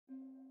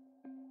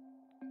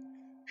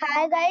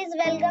Hi guys,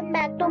 welcome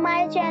back to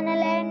my channel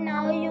and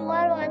now you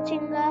are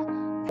watching a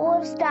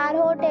 4-star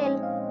hotel.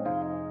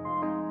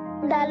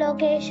 The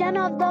location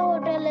of the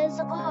hotel is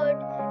good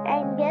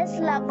and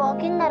guests love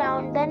walking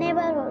around the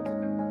neighborhood.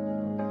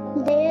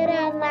 There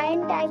are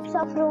 9 types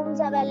of rooms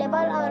available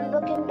on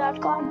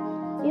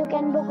booking.com. You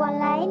can book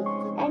online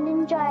and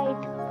enjoy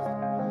it.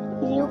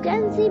 You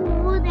can see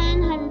more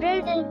than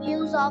 100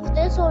 reviews of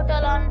this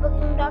hotel on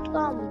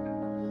booking.com.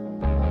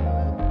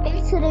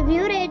 Its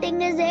review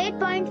rating is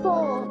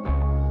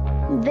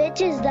 8.4, which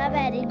is the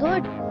very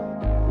good.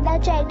 The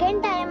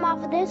check-in time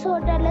of this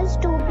hotel is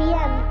 2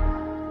 p.m.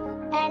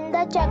 and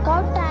the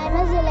checkout time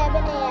is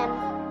 11 a.m.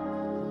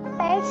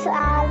 Pets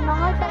are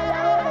not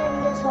allowed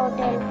in this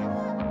hotel.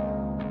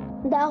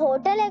 The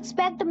hotel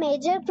accepts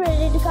major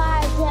credit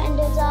cards and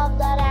reserves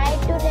the right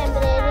to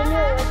temporarily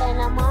hold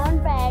an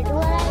amount prior to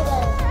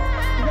arrival.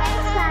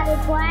 Guests are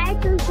required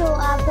to show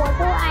a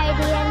photo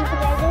ID and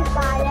credit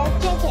card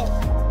at check-in.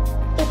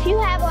 If you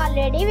have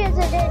already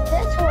visited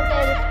this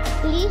hotel,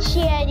 please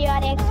share your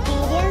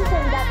experience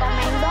in the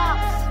comment box.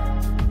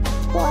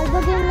 For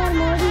booking or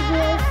more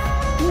details,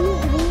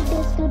 please read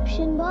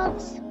description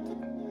box.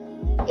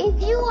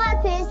 If you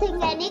are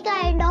facing any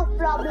kind of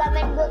problem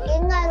in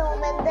booking a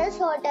room in this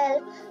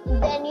hotel,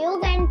 then you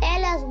can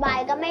tell us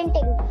by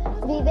commenting.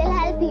 We will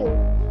help you.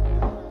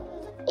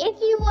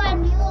 If you are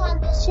new on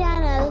this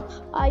channel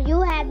or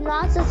you have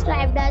not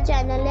subscribed our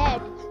channel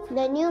yet,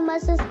 then you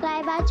must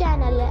subscribe our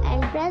channel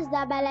and press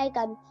the bell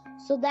icon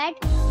so that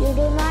you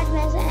do not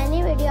miss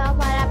any video of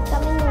our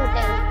upcoming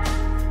hotel.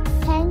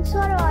 Thanks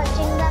for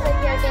watching the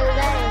video till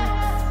the end.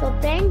 So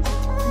friends,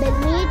 we'll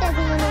meet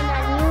again in a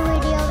new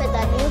video with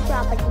a new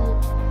property.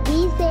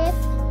 Be safe,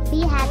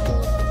 be happy.